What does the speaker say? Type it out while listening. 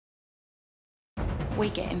We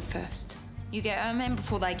get him first. You get our men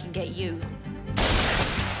before they can get you.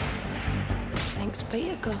 Thanks be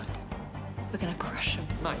to God. We're gonna crush them.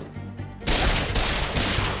 Mate.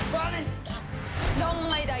 Bunny! Long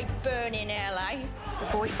may they burn in LA.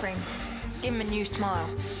 The boyfriend. Give him a new smile.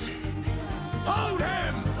 Hold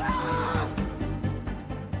him!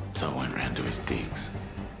 So I went round to his digs.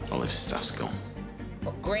 All of his stuff's gone.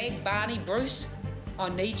 Well, Greg, Barney, Bruce, I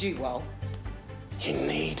need you all. You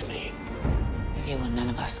need me. You and none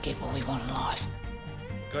of us get what we want in life.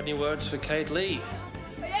 Got any words for Kate Leigh?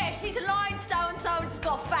 But yeah, she's a limestone, so she's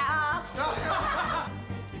got a fat ass.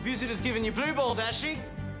 Visitor's giving you blue balls, has she?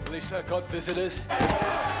 At least I got visitors.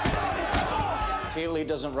 Kate Leigh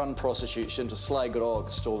doesn't run prostitution, to sly-grog,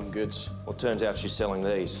 stolen goods. Well, turns out she's selling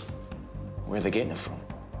these. Where are they getting it from?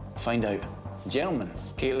 Find out. Gentlemen,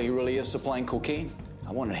 Kate Leigh really is supplying cocaine.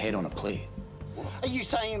 I want her head on a plate. Are you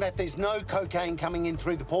saying that there's no cocaine coming in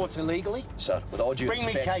through the ports illegally? Sir, with all due Bring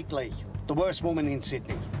respect... me Kate Leigh, the worst woman in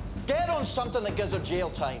Sydney. Get her on something that gives her jail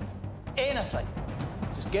time. Anything.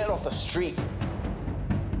 Just get her off the street.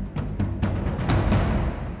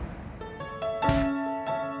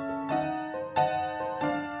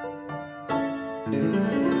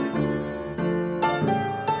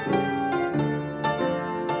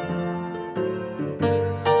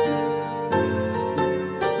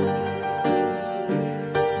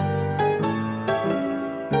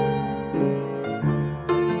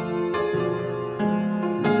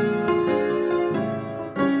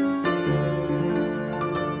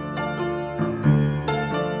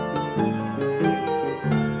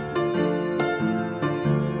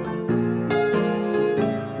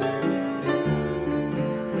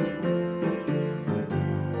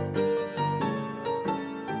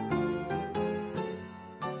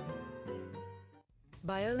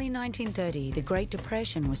 By early 1930, the Great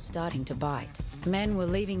Depression was starting to bite. Men were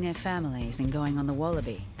leaving their families and going on the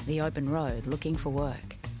Wallaby, the open road, looking for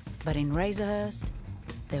work. But in Razorhurst,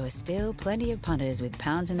 there were still plenty of punters with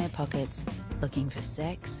pounds in their pockets looking for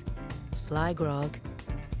sex, sly grog,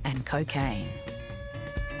 and cocaine.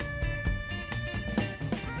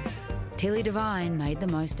 Tilly Devine made the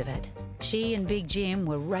most of it. She and Big Jim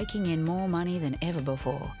were raking in more money than ever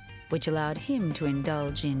before, which allowed him to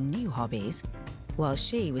indulge in new hobbies, while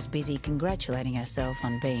she was busy congratulating herself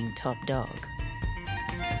on being top dog.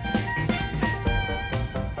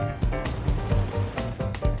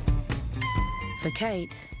 For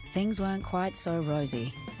Kate, things weren't quite so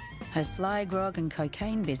rosy. Her sly grog and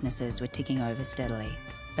cocaine businesses were ticking over steadily,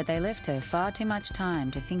 but they left her far too much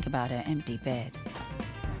time to think about her empty bed.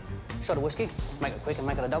 Shot of whiskey, make it quick and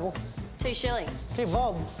make it a double. 2 shillings. Gee,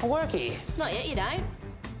 Bob, I work here. Not yet, you don't.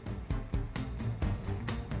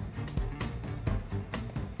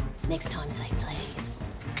 Next time, say please.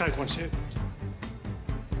 Kate wants you.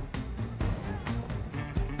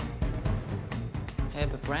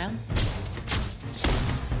 Herbert Brown.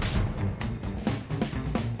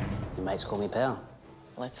 Your mates call me pal.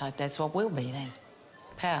 Let's hope that's what we'll be then.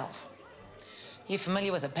 Pals. You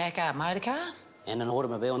familiar with a Packard motor car? And an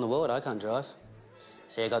automobile in the world I can't drive.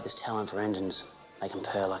 See, I got this talent for engines. Make 'em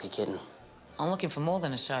purr like a kitten. I'm looking for more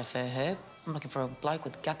than a chauffeur, Herb. I'm looking for a bloke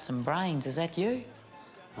with guts and brains. Is that you?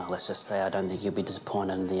 Well, let's just say I don't think you'll be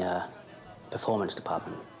disappointed in the performance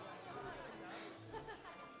department.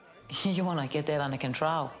 You want to get that under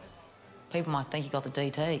control. People might think you got the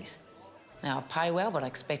DTs. Now, I pay well, but I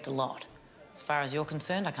expect a lot. As far as you're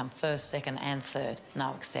concerned, I come first, second and third.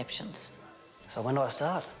 No exceptions. So when do I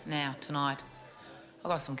start? Now, tonight.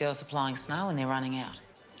 I've got some girls supplying snow and they're running out.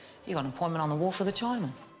 You got an appointment on the wharf with a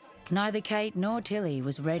Chinaman. Neither Kate nor Tilly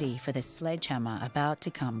was ready for the sledgehammer about to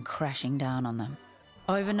come crashing down on them.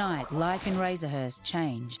 Overnight, life in Razorhurst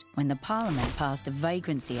changed when the Parliament passed a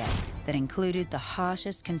Vagrancy Act that included the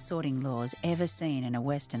harshest consorting laws ever seen in a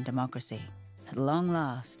Western democracy. At long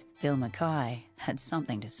last, Bill Mackay had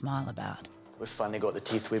something to smile about. We've finally got the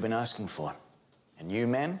teeth we've been asking for. And you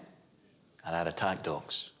men are our attack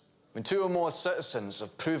dogs. When 2 or more citizens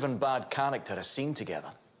of proven bad character are seen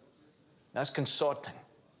together, that's consorting.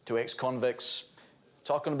 2 ex-convicts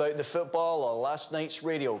talking about the football or last night's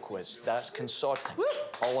radio quiz. That's consorting.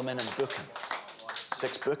 All them in and booking.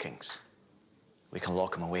 6 bookings. We can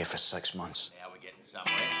lock them away for 6 months. Yeah, we're getting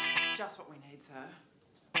somewhere. Just what we need, sir.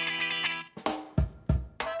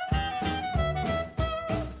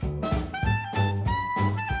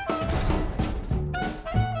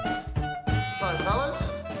 Hello,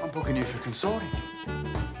 fellas. I'm booking you for consorting.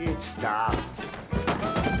 Good stuff.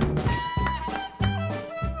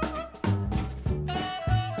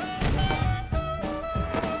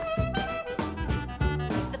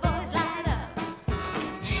 The boys light up.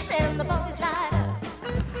 Then the boys light up.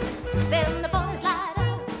 Then the boys light up.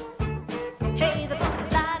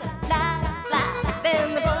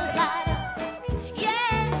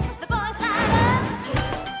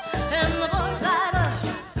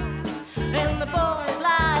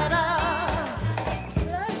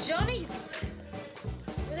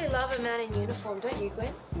 love a man in uniform, don't you,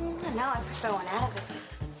 Gwen? No, I prefer one out of it.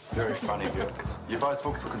 Very funny of you. You both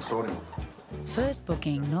booked for consorting. First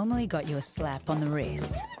booking normally got you a slap on the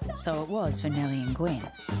wrist, so it was for Nellie and Gwen.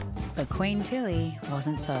 But Queen Tilly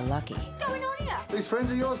wasn't so lucky. What's going on here? These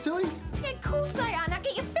friends of yours, Tilly? Yeah, of course they are. Now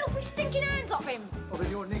get your filthy, stinking hands off him.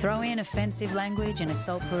 Throw in offensive language and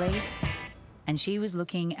assault police, and she was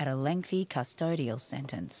looking at a lengthy custodial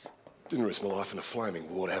sentence. Didn't risk my life in a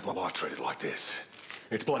flaming war to have my life treated like this.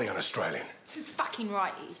 It's bloody un-Australian. Too fucking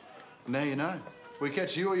right he is. Now you know. We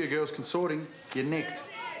catch you or your girls consorting, you're nicked.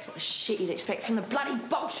 That's what the shit you'd expect from the bloody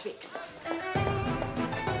Bolsheviks.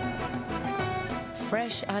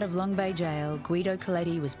 Fresh out of Long Bay Jail, Guido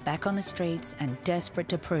Coletti was back on the streets and desperate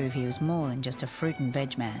to prove he was more than just a fruit and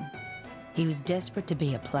veg man. He was desperate to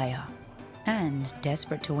be a player and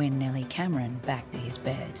desperate to win Nellie Cameron back to his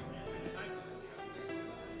bed.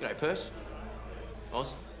 G'day, Perce.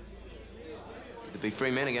 Oz. Good to be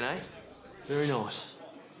free men again, eh? Very nice.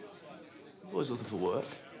 Boy's looking for work.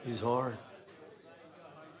 He's hiring.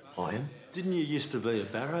 I am? Didn't you used to be a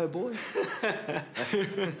barrow boy?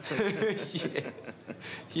 Yeah.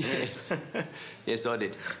 Yes. Yes, I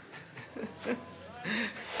did.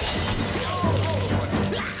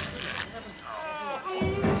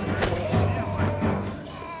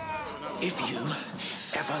 If you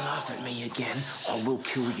ever laugh at me again, I will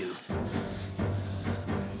kill you.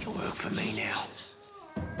 You work for me now.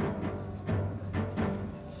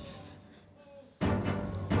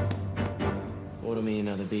 Order me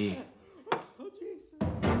another beer.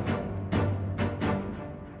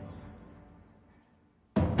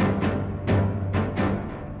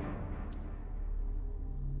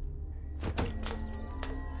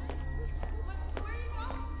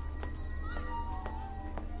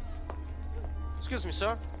 Excuse me,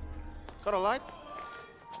 sir. Got a light?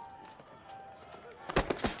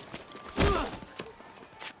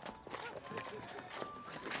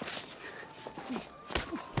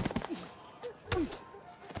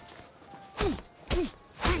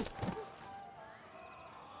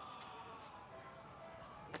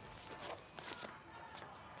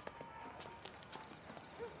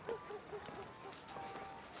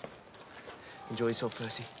 Enjoy yourself,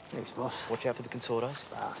 Percy. Thanks, boss. Watch out for the consortos.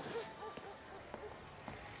 Bastards.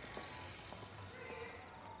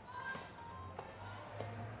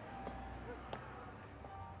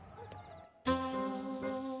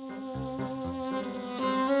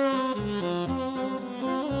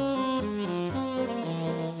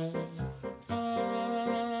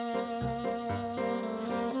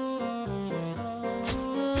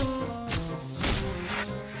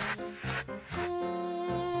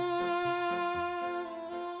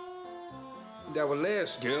 That was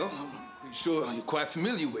last girl. I'm pretty sure you're quite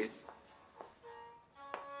familiar with.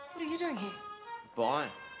 What are you doing here? Buying.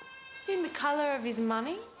 Seen the colour of his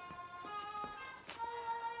money?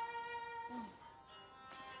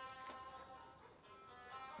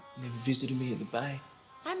 You never visited me at the Bay.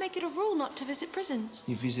 I make it a rule not to visit prisons.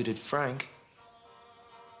 You visited Frank.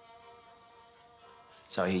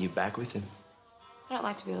 So I hear you're back with him. I don't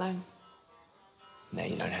like to be alone. Now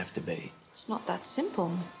you don't have to be. It's not that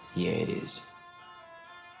simple. Yeah, it is.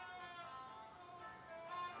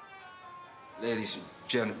 Ladies and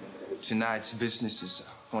gentlemen, tonight's business is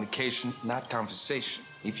fornication, not conversation.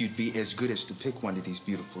 If you'd be as good as to pick one of these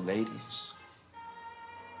beautiful ladies.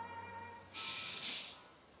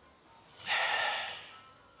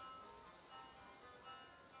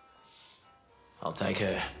 I'll take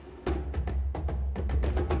her.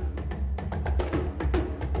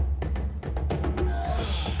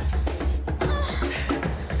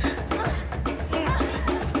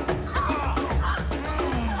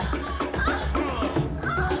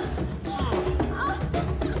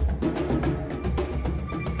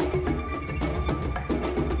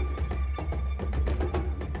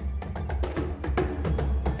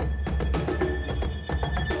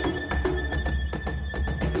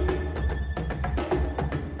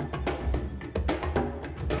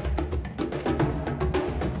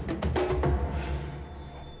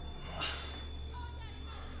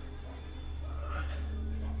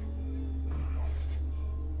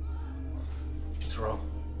 What's wrong?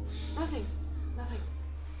 Nothing. Nothing.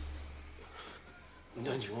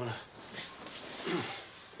 Don't you wanna?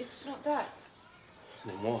 It's not that.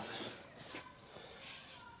 Then what?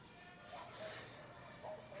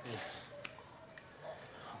 Yeah.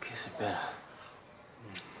 I'll kiss it better.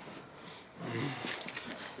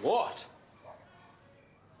 What?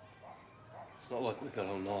 It's not like we got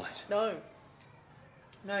all night. No.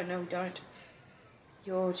 No, we don't.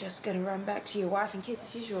 You're just gonna run back to your wife and kids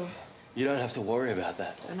as usual. You don't have to worry about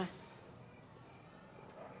that. I know.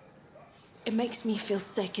 It makes me feel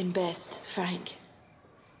second best, Frank.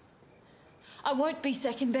 I won't be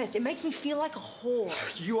second best. It makes me feel like a whore.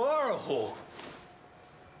 You are a whore.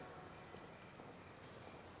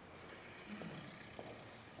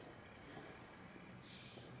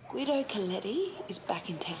 Guido Coletti is back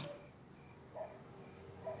in town.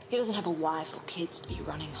 He doesn't have a wife or kids to be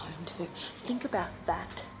running home to. Think about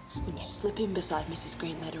that when you slip in beside Mrs.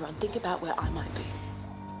 Green later on. Think about where I might be.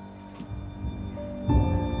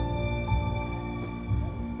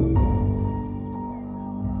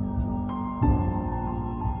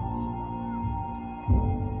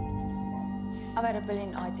 I've had a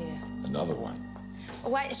brilliant idea. Another one? A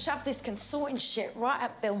way to shove this consorting shit right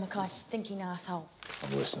up Bill Mackay's stinking asshole.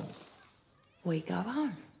 I'm listening. We go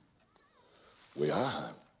home. We are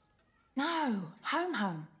home. No,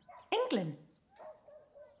 home. England.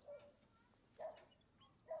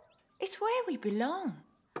 It's where we belong.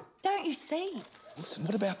 Don't you see? Listen,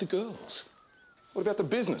 what about the girls? What about the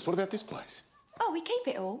business? What about this place? Oh, we keep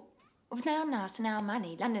it all. With our nice and our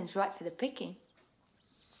money, London's right for the picking.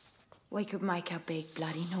 We could make a big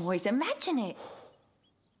bloody noise. Imagine it.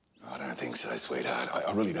 I don't think so, sweetheart.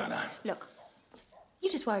 I really don't know. Look,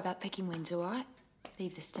 you just worry about picking wins, all right?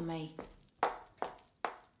 Leave this to me.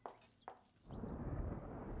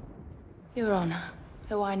 Your Honour,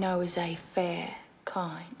 who I know is a fair,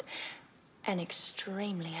 kind, and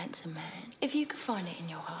extremely handsome man, if you could find it in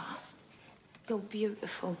your heart, your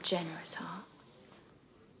beautiful, generous heart,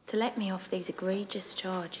 to let me off these egregious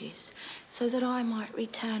charges so that I might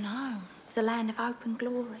return home to the land of hope and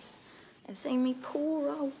glory and see me poor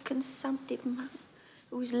old consumptive mum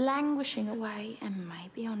who is languishing away and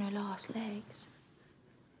maybe on her last legs,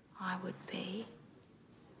 I would be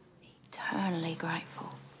eternally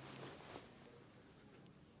grateful.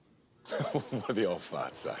 What do the old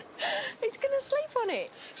farts say? He's gonna sleep on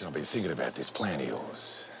it. So I've been thinking about this plan of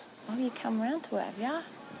yours. Oh, you come round to it, have ya?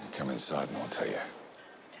 Come inside and I'll tell you.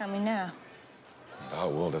 Tell me now. The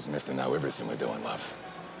whole world doesn't have to know everything we're doing, love.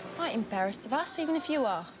 I ain't embarrassed of us, even if you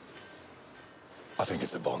are. I think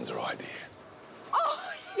it's a bonzer idea. Oh,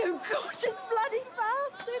 you gorgeous bloody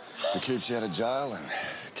bastard! It keeps you out of jail and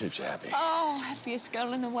keeps you happy. Oh, happiest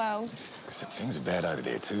girl in the world. Except things are bad over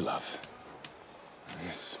there too, love.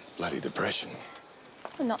 Yes, bloody depression.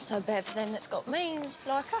 Well, not so bad for them that's got means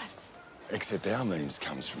like us. Except our means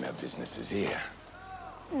comes from our businesses here.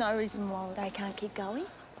 No reason why they can't keep going.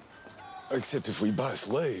 Except if we both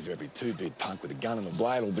leave, every two-bit punk with a gun and a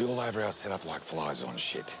blade will be all over our setup like flies on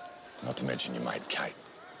shit. Not to mention your mate, Kate.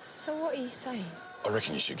 So what are you saying? I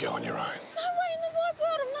reckon you should go on your own. No way in the wide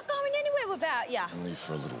world. I'm not going anywhere without you. Only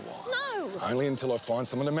for a little while. No. Only until I find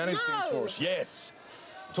someone to manage things for us. Yes.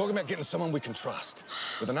 I'm talking about getting someone we can trust,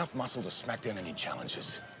 with enough muscle to smack down any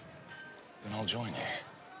challenges. Then I'll join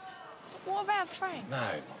you. What about Frank? No,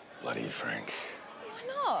 not bloody Frank. Why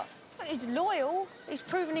not? Well, he's loyal. He's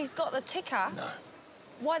proven he's got the ticker. No.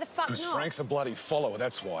 Why the fuck not? Because Frank's a bloody follower,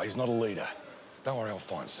 that's why. He's not a leader. Don't worry, I'll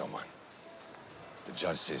find someone. If the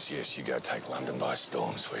judge says yes, you go take London by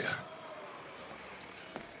storm, sweetheart.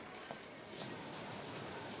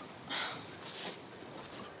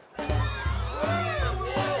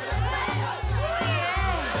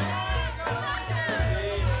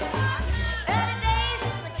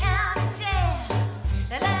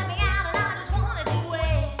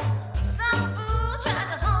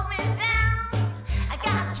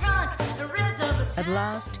 At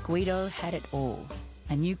last, Guido had it all.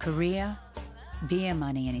 A new career, beer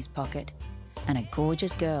money in his pocket, and a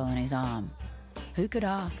gorgeous girl on his arm. Who could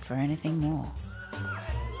ask for anything more?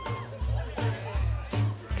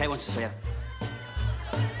 Kate wants to see you.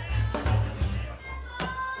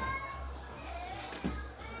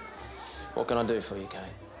 What can I do for you, Kate?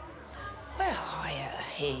 Well, I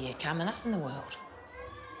hear you're coming up in the world.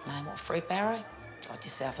 No more fruit barrow. Got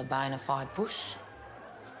yourself a bona fide push.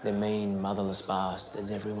 They're mean, motherless bastards,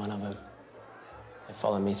 every one of them. They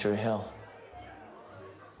followed me through hell.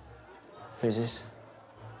 Who's this?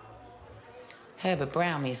 Herbert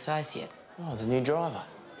Brown, the associate. Oh, the new driver.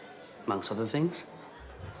 Amongst other things.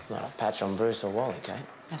 Not a patch on Bruce or Wally, Kate.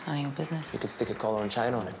 That's none of your business. You could stick a collar and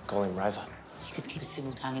chain on him, call him Rover. You could keep a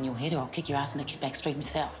civil tongue in your head, or I'll kick your ass into Kickback Street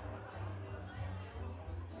myself.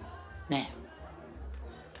 Now,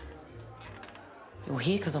 you're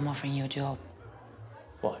here because I'm offering you a job.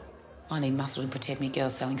 What? I need muscle to protect me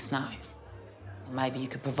girls selling snow. And maybe you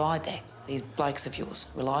could provide that. These blokes of yours,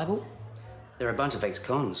 reliable? They're a bunch of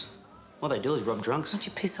ex-cons. What they do is rob drunks. Don't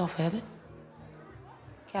you piss off, Herbert?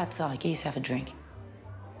 Go outside, get yourself a drink.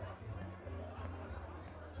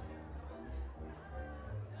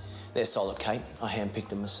 They're solid, Kate. I handpicked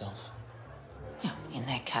them myself. Yeah, in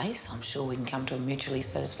that case, I'm sure we can come to a mutually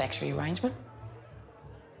satisfactory arrangement.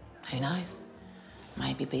 Who knows?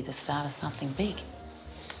 Maybe be the start of something big.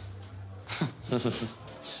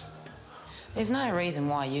 There's no reason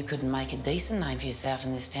why you couldn't make a decent name for yourself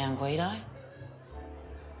in this town, Guido.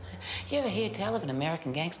 You ever hear tell of an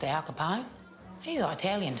American gangster, Al Capone? He's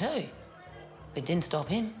Italian too, but didn't stop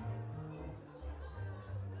him.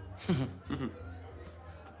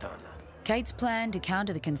 Kate's plan to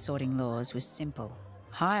counter the consorting laws was simple.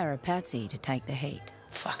 Hire a patsy to take the heat.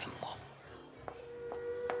 Fucking what?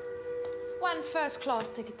 One first-class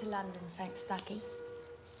ticket to London, thanks, Ducky.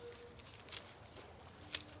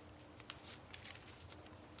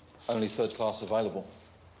 Only third class available.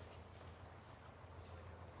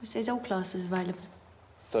 It says all classes available.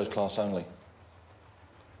 Third class only.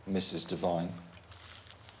 Mrs. Devine.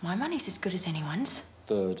 My money's as good as anyone's.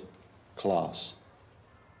 Third class.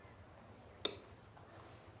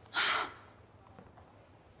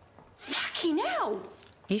 Fucking hell!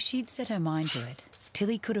 If she'd set her mind to it,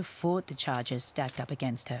 Tilly could have fought the charges stacked up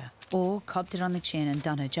against her, or copped it on the chin and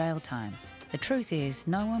done her jail time. The truth is,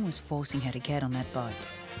 no one was forcing her to get on that boat.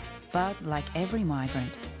 But, like every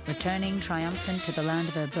migrant, returning triumphant to the land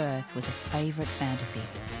of her birth was a favourite fantasy.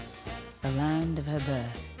 The land of her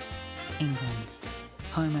birth, England,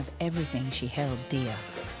 home of everything she held dear.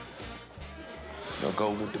 You'll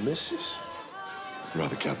go with the missus?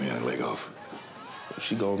 Rather cut me a leg off.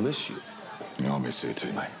 She gonna miss you. I'll miss her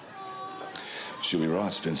too, mate. She'll be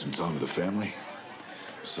right, spend some time with the family.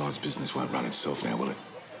 Besides, business won't run itself now, will it?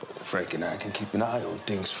 Frank and I can keep an eye on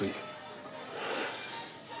things for you.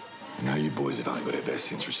 I know you boys have only got our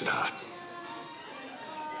best interests at heart.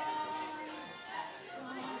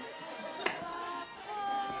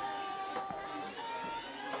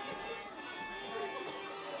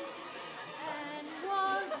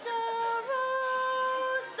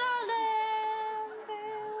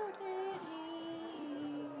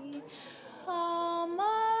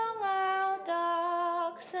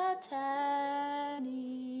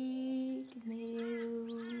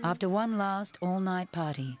 After one last all-night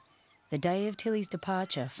party, the day of Tilly's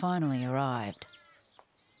departure finally arrived.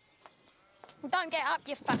 Well, don't get up,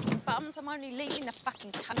 you fucking bums. I'm only leaving the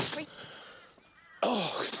fucking country.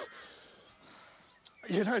 Oh,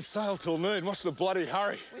 you don't sail till noon. What's the bloody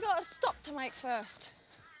hurry? We got a stop to make first.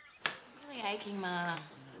 Really aching, Ma.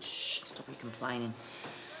 Shh, stop your complaining.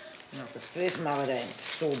 You're not the first mother to have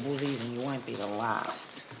sore buzzies, and you won't be the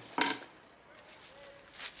last. All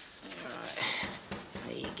right.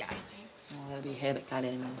 There you go. Oh, that'll be habit cut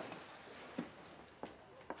anyway.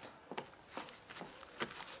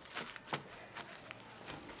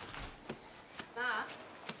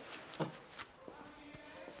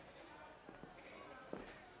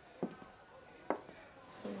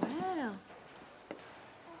 Well,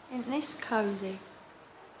 isn't this cosy?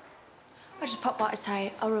 I just popped by to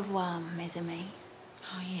say au revoir, mes amis.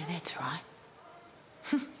 Oh, yeah, that's right.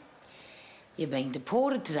 You're being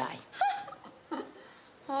deported today.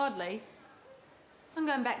 Hardly. I'm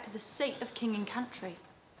going back to the seat of king and country.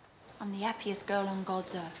 I'm the happiest girl on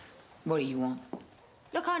God's earth. What do you want?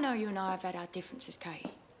 Look, I know you and I have had our differences, Katie.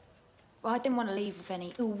 But I didn't want to leave with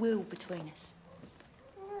any ill will between us.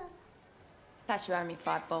 Plus, you owe me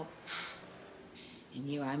 5 bob. And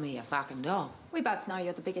you owe me a fucking dog. We both know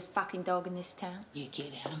you're the biggest fucking dog in this town. You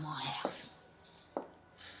get out of my house.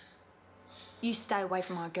 You stay away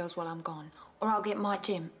from my girls while I'm gone, or I'll get my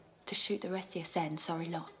Jim to shoot the rest of your sad and sorry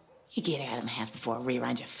lot. You get out of my house before I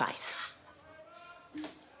rearrange your face.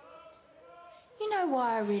 You know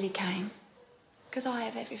why I really came? Because I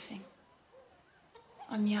have everything.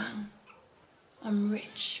 I'm young. I'm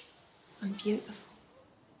rich. I'm beautiful.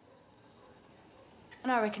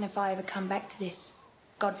 And I reckon if I ever come back to this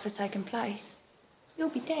godforsaken place, you'll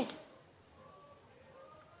be dead.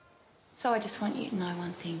 So I just want you to know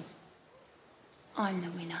one thing. I'm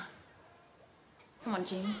the winner. Come on,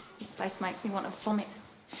 Jim. This place makes me want to vomit.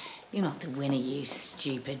 You're not the winner, you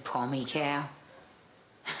stupid pommy cow.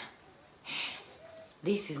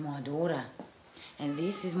 This is my daughter, and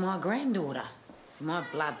this is my granddaughter. See, my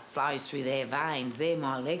blood flows through their veins. They're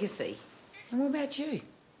my legacy. And what about you?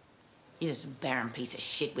 You're just a barren piece of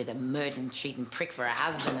shit with a murdering, cheating prick for a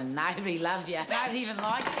husband, and nobody loves you. Nobody even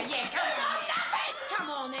likes you. Yeah, come on. Come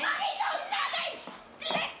on, then.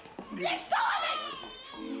 Let's go on it!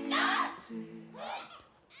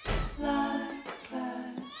 Like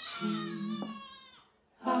catching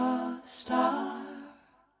a star,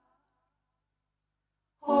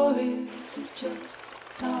 or is it just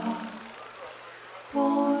dark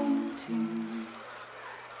pointing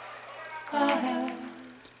ahead?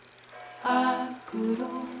 I could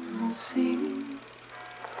almost see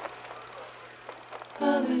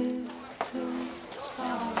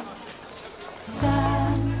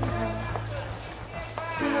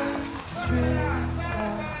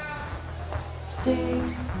stay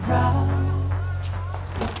proud.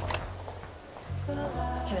 Can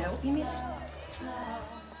I help you, miss?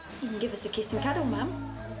 You can give us a kiss and cuddle,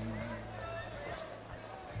 Mum.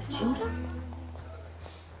 Matilda?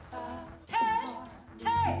 Ted!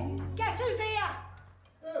 Ted! Guess who's here?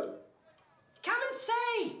 Who? Come and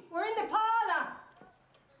see! We're in the parlour.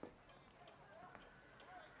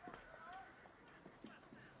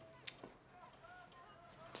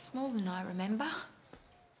 It's smaller than I remember.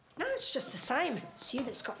 No, it's just the same. It's you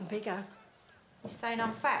that's gotten bigger. You saying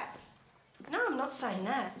I'm fat? No, I'm not saying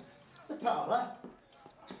that. The parlour?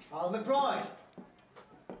 It's Father McBride.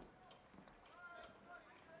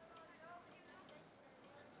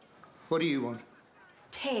 What do you want?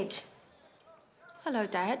 Ted. Hello,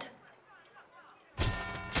 Dad.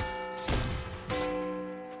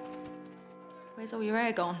 Where's all your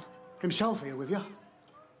hair gone? Himself here with you?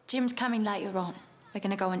 Jim's coming later on. We're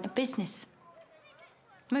gonna go into business.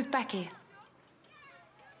 Move back here.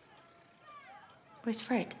 Where's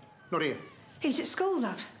Fred? Not here. He's at school,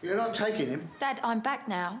 love. You're not taking him. Dad, I'm back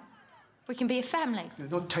now. We can be a family. You're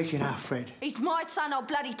not taking our Fred. He's my son. I'll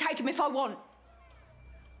bloody take him if I want.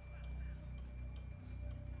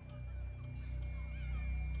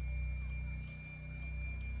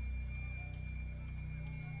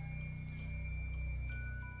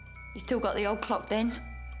 You still got the old clock then?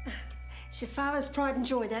 It's your father's pride and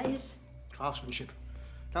joy, that is. Craftsmanship.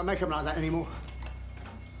 Don't make him like that anymore.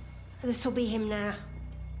 This'll be him now.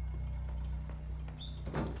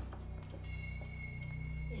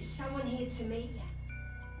 There's someone here to meet you.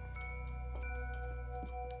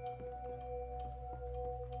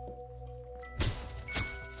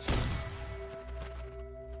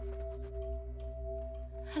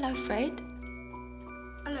 Hello, Fred.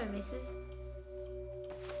 Hello, Mrs.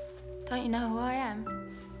 Don't you know who I am?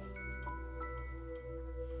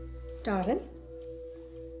 Darling,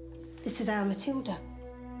 this is our Matilda.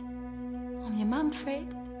 I'm your mum, Fred.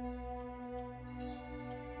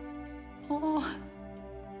 Oh,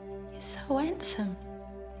 you're so handsome.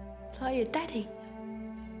 Like your daddy.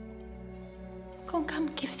 Go on, come,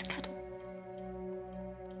 give us a cuddle.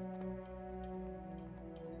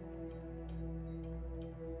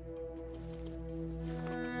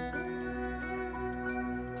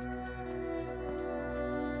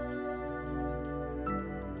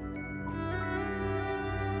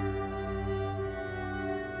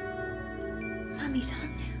 Mummy's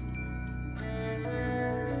home now.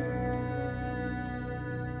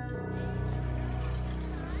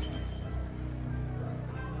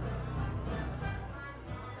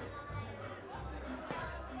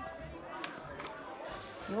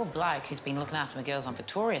 Your bloke who's been looking after my girls on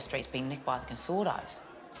Victoria Street's been nicked by the consortos.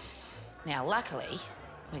 Now, luckily,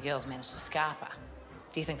 my girls managed to scarp her.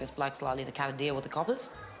 Do you think this bloke's likely to cut a deal with the coppers?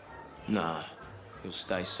 Nah, he'll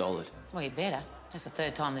stay solid. Well, you better. That's the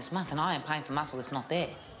third time this month, and I ain't paying for muscle that's not there.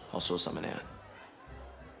 I'll sort something out.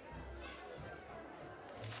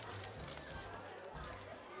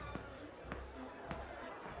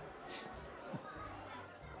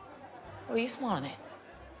 What are you smiling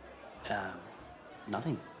at?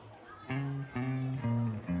 Nothing.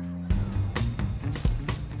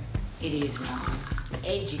 It is my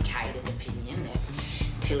educated opinion that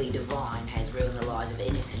Tilly Devine has ruined the lives of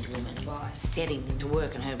innocent women by setting them to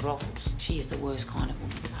work in her brothels. She is the worst kind of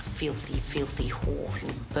woman. A filthy, filthy whore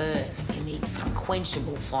who'll burn in the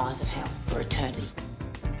unquenchable fires of hell for eternity.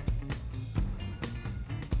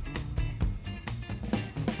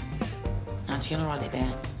 Aren't you gonna write it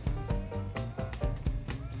down?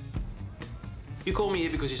 You called me here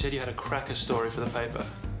because you said you had a cracker story for the paper.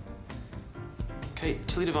 Kate,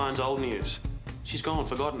 Tilly Devine's old news. She's gone,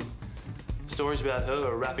 forgotten. Stories about her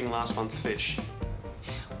are wrapping last month's fish.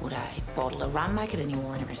 Would a bottle of rum make it any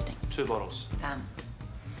more interesting? 2 bottles. Done.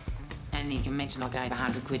 And you can mention I gave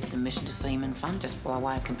 100 quid to the Mission to Seamen Fund, just by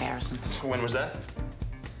way of comparison. When was that?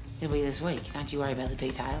 It'll be this week. Don't you worry about the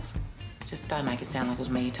details. Just don't make it sound like it was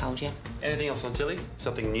me who told you. Anything else on Tilly?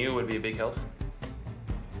 Something new would be a big help.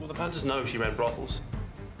 Well, the punters know she ran brothels.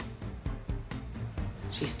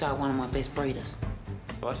 She stole one of my best breeders.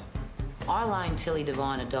 What? I loaned Tilly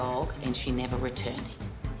Devine a dog, and she never returned it.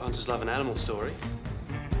 Punters love an animal story.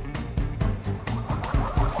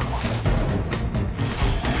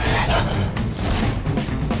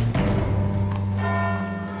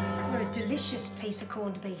 What a delicious piece of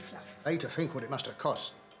corned beef, love. I hate to think what it must have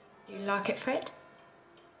cost. Do you like it, Fred?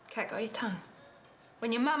 Cat got your tongue.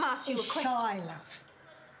 When your mum asks you a question... Shy, love.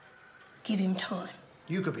 Give him time.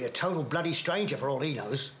 You could be a total bloody stranger for all he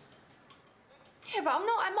knows. Yeah, but I'm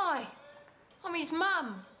not, am I? I'm his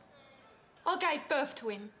mum. I gave birth to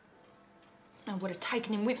him. I would have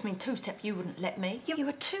taken him with me too, except you wouldn't let me. You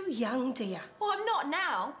were too young, dear. Well, I'm not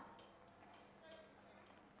now.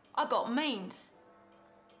 I got means.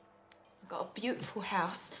 I got a beautiful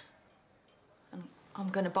house. And I'm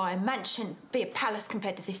going to buy a mansion, be a palace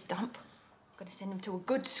compared to this dump. I'm going to send him to a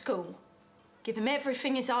good school. Give him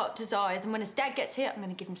everything his heart desires, and when his dad gets here, I'm going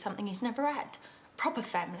to give him something he's never had. A proper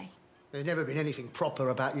family. There's never been anything proper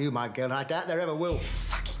about you, my girl, and I doubt there ever will.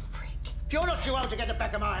 Fucking prick. You're not too old to get the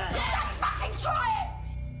back of my hand. Just fucking try it!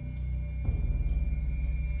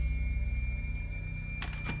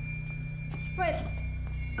 Fred!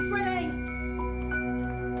 Freddie!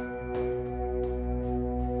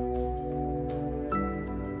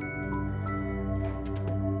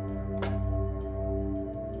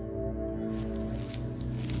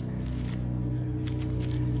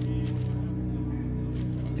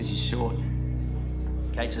 This is short.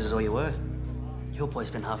 Kate says it's all you're worth. Your boys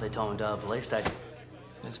spend half their time in Dale police station.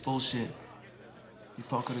 That's bullshit. You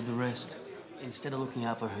pocketed the rest. Instead of looking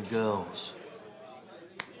out for her girls.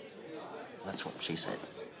 That's what she said.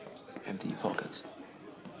 Empty your pockets.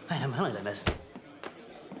 Mate, I'm only that mess.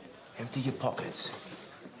 Empty your pockets,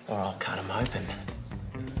 or I'll cut them open.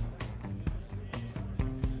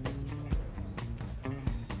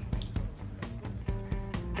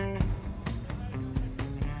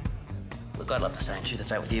 Look, I'd love to stay and shoot the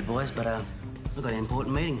fat with you boys, but I've got an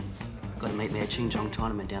important meeting. Got to meet me at Ching Chong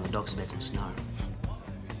Chinaman down the docks to bed some snow.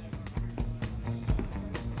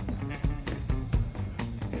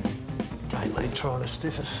 Kate Leigh trying to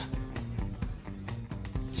stiff us.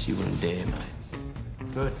 She wouldn't dare, mate.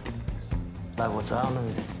 Good. Know what's on her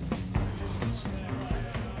with it.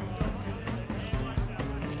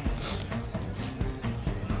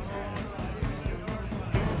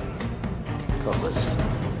 Cobblers.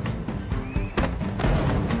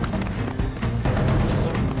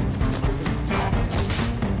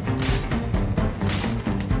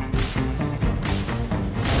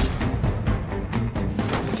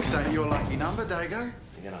 Your lucky number, Dago.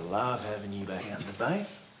 They're gonna love having you back out in the bay.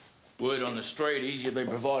 Word on the street is you've been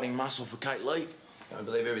providing muscle for Kate Leigh. Don't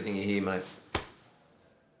believe everything you hear, mate.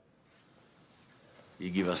 You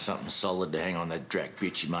give us something solid to hang on that drac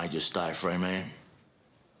bitch, you may just stay free, man.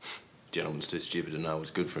 Gentleman's too stupid to know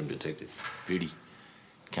what's good for him, Detective. Pity.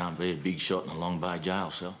 Can't be a big shot in a Long Bay jail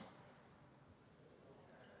cell.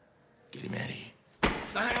 Get him out of here.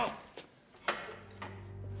 Hang on!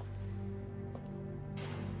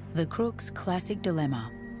 The crook's classic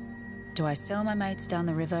dilemma. Do I sell my mates down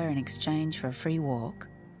the river in exchange for a free walk?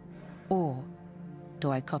 Or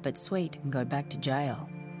do I cop it sweet and go back to jail?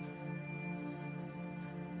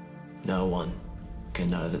 No one can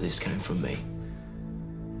know that this came from me.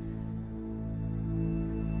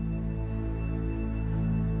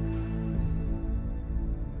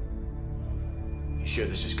 You sure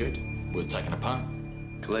this is good? Worth taking a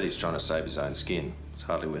punt? Coletti's trying to save his own skin. It's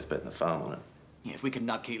hardly worth betting the farm on it. Yeah, if we can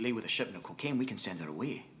nab Kate Leigh with a shipment of cocaine, we can send her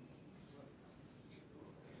away.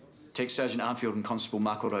 Take Sergeant Anfield and Constable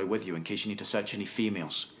McElroy with you in case you need to search any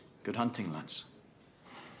females. Good hunting, lads.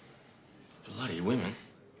 Bloody women.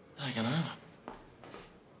 Taking over.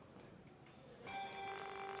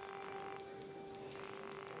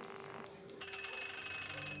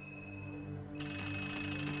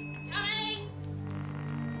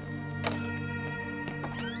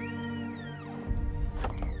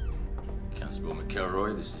 Constable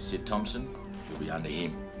McElroy, this is Sid Thompson. You'll be under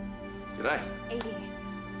him. G'day. Edie.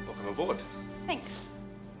 Welcome aboard. Thanks.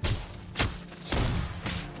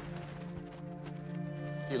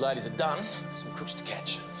 You ladies are done. Some crooks to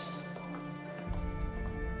catch.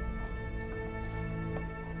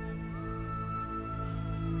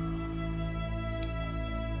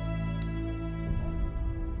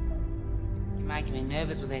 You're making me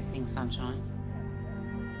nervous with that thing, Sunshine.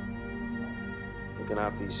 Looking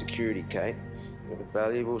after your security, Kate. You have a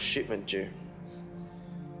valuable shipment due.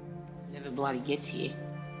 Never bloody gets here.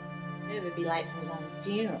 Never be late for his own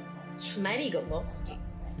funeral. Maybe he got lost.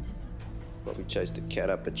 Probably chased a cat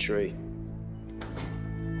up a tree.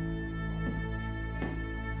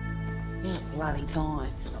 Yeah, bloody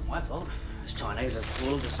time. It's not my fault. Those Chinese are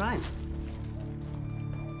all the same.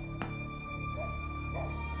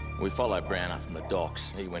 We followed Brown up from the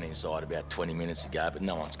docks. He went inside about 20 minutes ago, but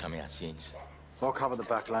no one's come out since. I'll cover the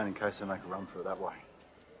back lane in case they make a run for it that way.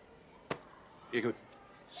 You good?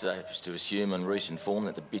 Safest to assume on recent form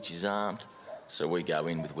that the bitch is armed, so we go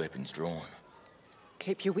in with weapons drawn.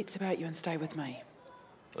 Keep your wits about you and stay with me.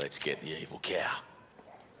 Let's get the evil cow.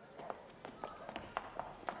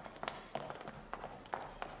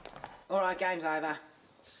 All right, game's over.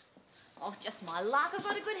 Oh, just my luck. I've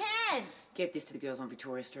got a good hand. Get this to the girls on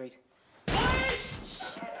Victoria Street.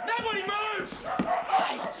 Police! No Somebody move!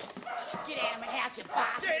 Hey! Get out of my house, you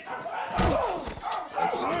bastard!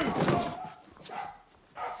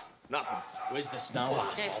 Nothing. Where's the snow,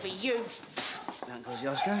 That's asshole? for you. Don't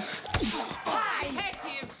Kosciuszko. Hey!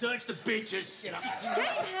 Detective! Search the bitches. Get your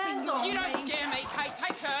hands on You don't scare me, Kate.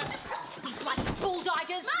 Take her. You bloody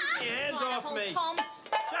bulldoggers! Get your hands off me. Tom.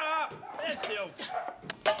 Shut up. Stand still.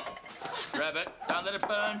 Grab it. Don't let it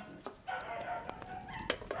burn.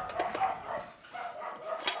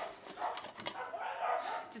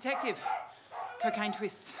 Detective. Cocaine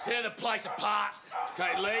twists. Tear the place apart.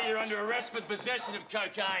 Kate Leigh, you're under arrest for possession of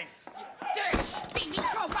cocaine. You stinking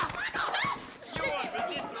cropper! You want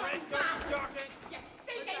resist arrest, don't you, Jockey? You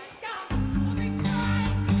stinking scum!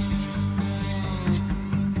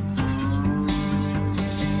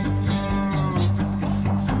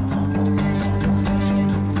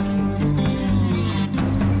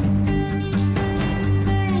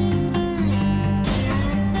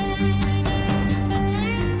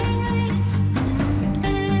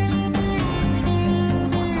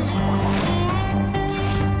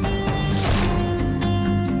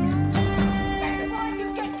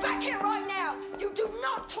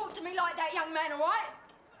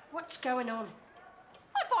 What's going on?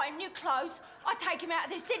 I buy him new clothes. I take him out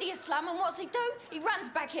of this idiot slum, and what's he do? He runs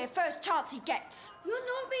back here first chance he gets. You're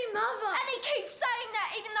not me, Mother. And he keeps saying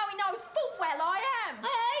that, even though he knows full well I am. I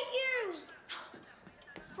hate you.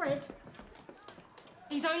 Fred,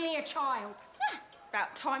 he's only a child.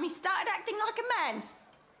 About time he started acting like a man.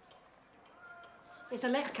 There's a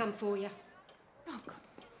letter come for you. Oh, God.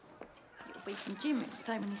 It'll be from Jim. It'll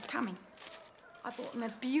say when he's coming. I bought him a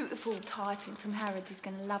beautiful typing from Harrods. He's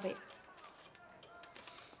going to love it.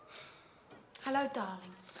 Hello, darling.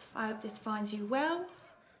 I hope this finds you well.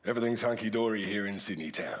 Everything's hunky-dory here in Sydney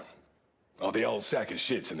town. Oh, the old sack of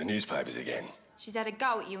shit's in the newspapers again. She's had a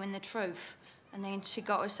go at you in the truth, and then she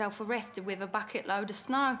got herself arrested with a bucket load of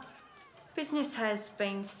snow. Business has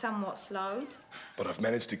been somewhat slowed. But I've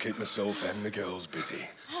managed to keep myself and the girls busy.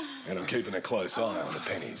 And I'm keeping a close eye on the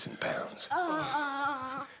pennies and pounds.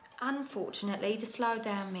 Unfortunately, the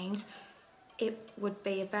slowdown means it would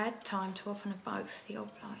be a bad time to open a boat for the old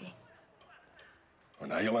blighty. Well,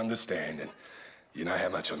 now you'll understand, and you know how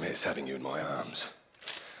much I miss having you in my arms.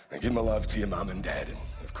 And give my love to your mum and dad, and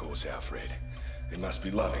of course, Alfred. He must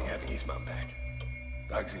be loving having his mum back.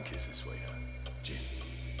 Hugs and kisses, sweetheart. Jim.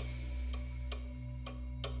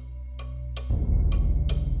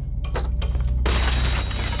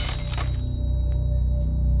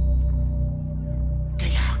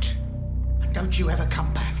 Don't you ever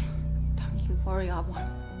come back. Don't you worry, I won't.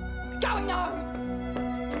 Going home!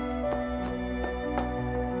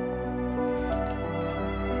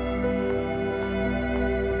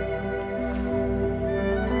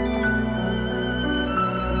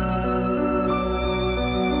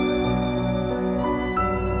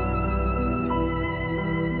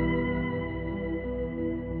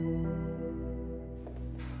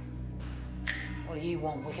 What do you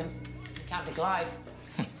want, Wickham? You come to Glide.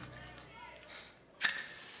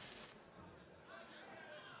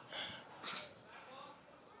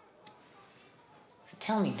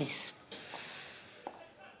 Tell me this.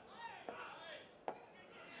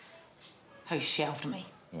 Who shelved me?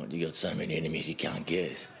 What, you got so many enemies you can't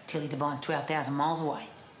guess? Tilly Devine's 12,000 miles away.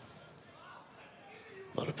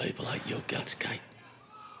 A lot of people hate your guts, Kate.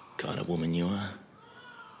 Kind of woman you are.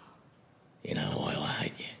 You know why I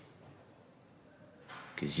hate you?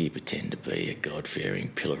 Because you pretend to be a God-fearing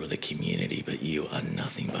pillar of the community, but you are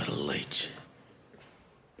nothing but a leech.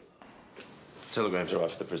 Telegrams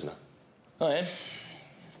arrived for the prisoner. Oh, yeah?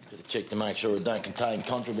 Better check to make sure it don't contain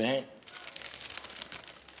contraband.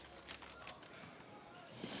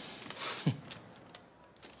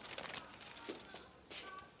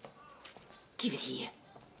 Give it here.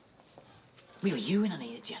 Where were you when I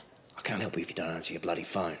needed you? I can't help you if you don't answer your bloody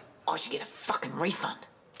phone. I should get a fucking refund.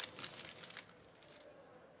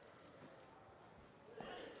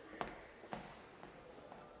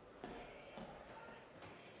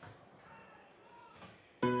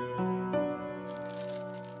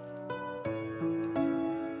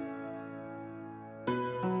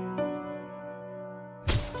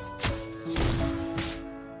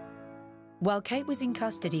 While Kate was in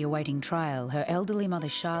custody awaiting trial, her elderly mother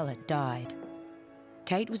Charlotte died.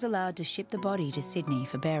 Kate was allowed to ship the body to Sydney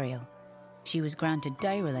for burial. She was granted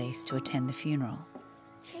day release to attend the funeral.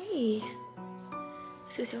 Hey,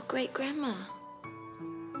 this is your great-grandma,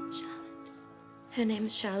 Charlotte. Her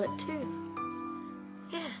name's Charlotte, too.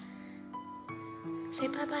 Yeah. Say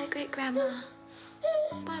bye-bye, great-grandma.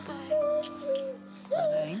 Bye-bye.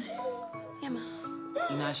 Eileen? Yeah, Ma.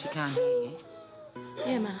 You know she can't hear you.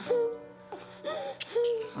 Yeah, Ma.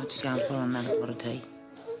 I'll just go and put on another pot of tea.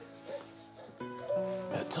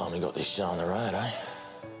 About time we got this show on the road, eh?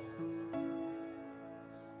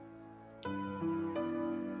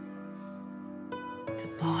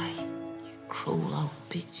 Goodbye, you cruel old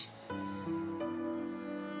bitch.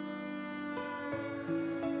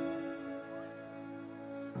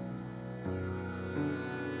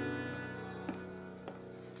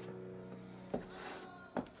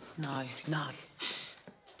 No.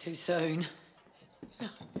 It's too soon. No.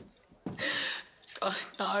 God,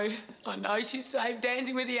 no. I know she's safe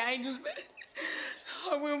dancing with the angels, but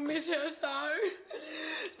I will miss her so.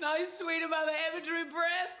 No sweeter mother ever drew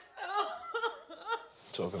breath.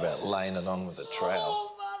 Talk about laying it on with a trowel.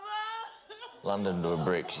 Oh, Mother! London to a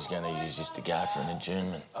brick, she's going to use this to go for an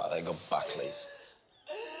adjournment. Oh, they got Buckleys.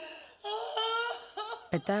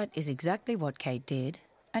 But that is exactly what Kate did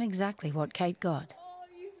and exactly what Kate got.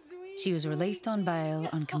 She was released on bail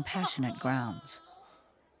on compassionate grounds,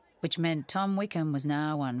 which meant Tom Wickham was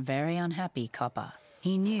now one very unhappy copper.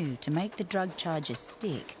 He knew to make the drug charges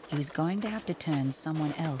stick, he was going to have to turn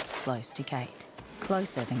someone else close to Kate,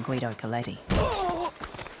 closer than Guido Coletti.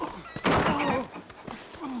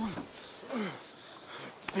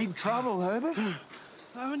 Big trouble, Herbert. I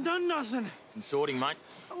haven't done nothing. And sorting, mate.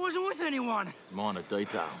 I wasn't with anyone. Minor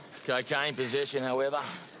detail. Cocaine possession, however.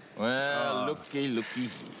 Well, looky here.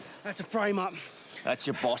 That's a frame-up. That's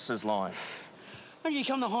your boss's line. When you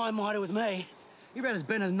come to high and mighty with me, you're about as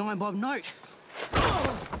bent as a 9-bob note.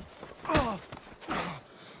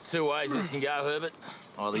 Two ways this can go, Herbert.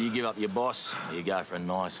 Either you give up your boss, or you go for a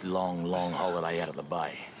nice, long holiday out of the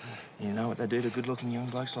bay. You know what they do to good-looking young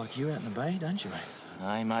blokes like you out in the bay, don't you, mate?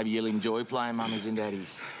 Hey, maybe you'll enjoy playing mummies and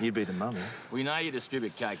daddies. You'd be the mummy. We know you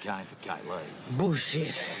distribute cocaine for Kate Leigh.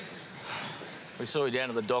 Bullshit. We saw you down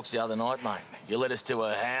at the docks the other night, mate. You led us to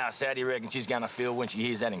her house. How do you reckon she's going to feel when she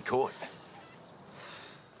hears that in court?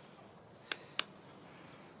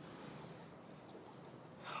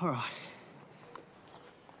 All right.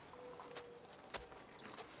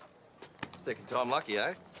 Second time lucky,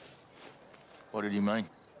 eh? What did he mean?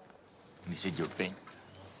 When he said you were bent?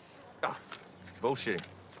 Ah, bullshitting.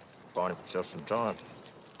 Buying himself some time.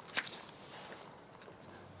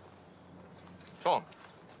 Tom,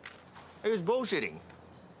 who's bullshitting?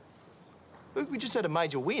 Look, we just had a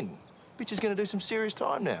major win. Bitch is going to do some serious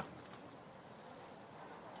time now.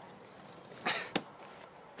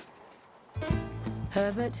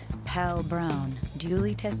 Herbert Pal Brown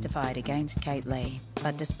duly testified against Kate Leigh,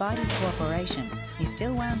 but despite his cooperation, he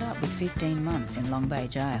still wound up with 15 months in Long Bay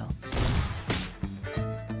Jail.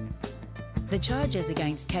 The charges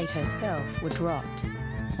against Kate herself were dropped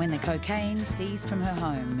when the cocaine seized from her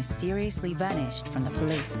home mysteriously vanished from the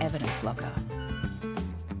police evidence locker.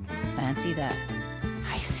 Fancy that.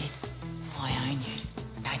 Hey, Sid, I own you.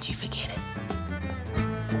 Don't you forget it.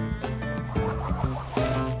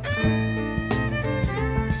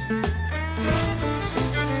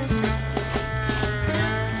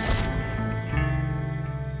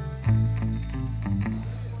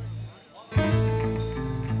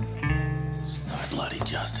 There's no bloody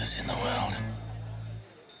justice in the world.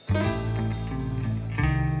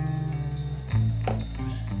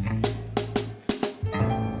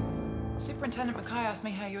 Superintendent Mackay asked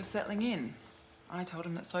me how you were settling in. I told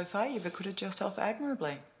him that so far you've acquitted yourself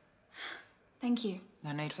admirably. Thank you.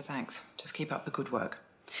 No need for thanks. Just keep up the good work.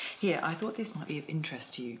 Here, I thought this might be of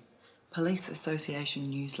interest to you. Police Association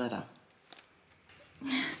newsletter.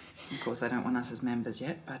 Of course, they don't want us as members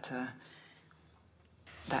yet, but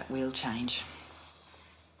that will change.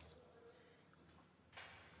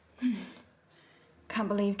 Can't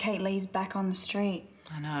believe Kate Leigh's back on the street.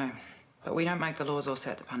 I know, but we don't make the laws or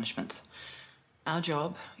set the punishments. Our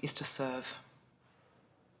job is to serve.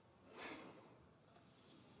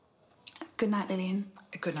 Good night, Lillian.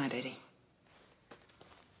 Good night, Eddie.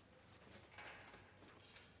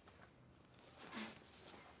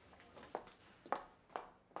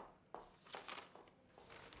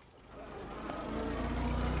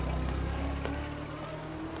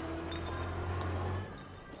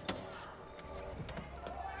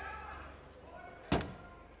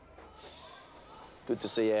 Good to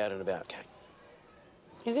see you out and about, Kate.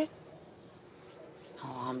 Is it?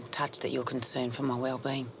 Oh, I'm touched that you're concerned for my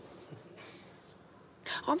well-being.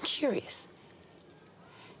 I'm curious.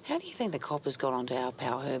 How do you think the coppers got onto our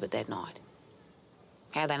pal Herbert that night?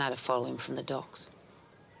 How they know to follow him from the docks?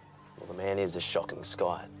 Well, the man is a shocking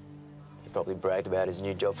sight. He probably bragged about his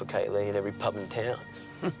new job for Kate Leigh in every pub in town.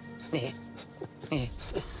 Yeah. Yeah.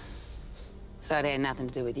 So it had nothing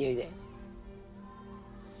to do with you then?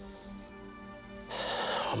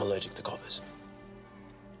 I'm allergic to coppers.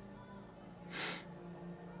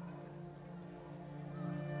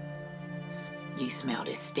 You smell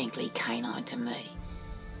distinctly canine to me.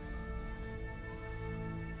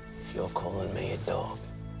 If you're calling me a dog,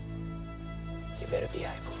 you better be able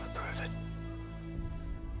to prove it.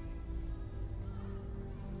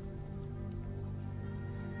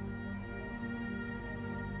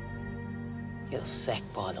 You're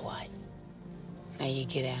sacked, by the way. Now you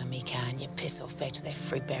get out of me car and you piss off back to that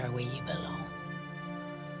fruit barrel where you belong.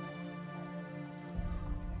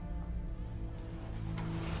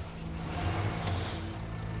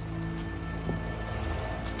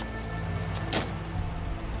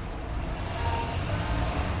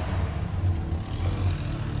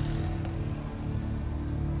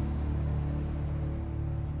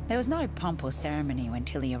 There was no pomp or ceremony when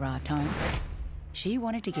Tilly arrived home. She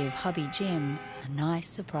wanted to give hubby Jim a nice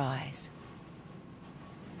surprise.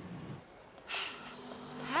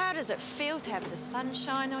 How does it feel to have the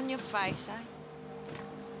sunshine on your face, eh?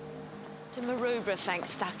 To Maroubra,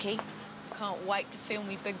 thanks, Ducky. Can't wait to feel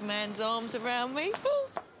me big man's arms around me.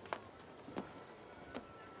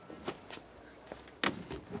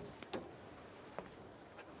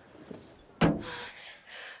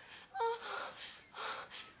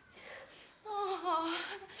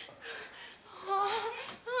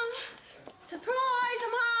 Surprise,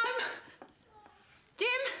 I'm home.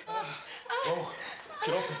 Jim? Oh,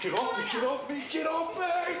 get off me, get off me, get off me, get off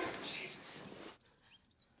me! Jesus.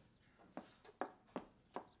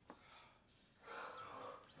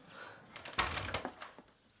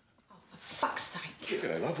 Fuck's sake.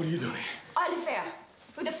 G'day, love, what are you doing here? I live here.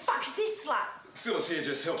 Who the fuck is this slut? Phyllis here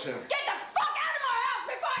just helps him. Get the fuck out of my house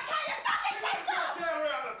before I cut your fucking tits off! Down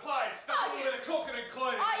around the place. There's a little bit of cooking and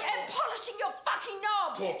cleaning. I am polishing your fucking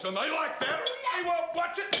knob. Talk to me like that. You won't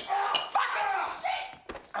watch it. Oh, fucking shit!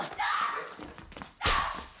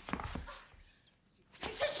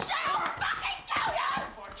 It's a shame I'll fucking kill you!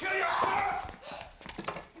 If I kill you first!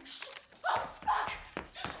 Oh, fuck!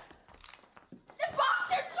 The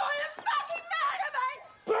bastard's trying to fucking murder me!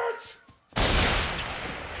 Bitch!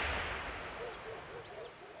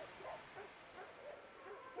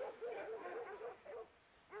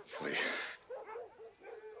 Tilly.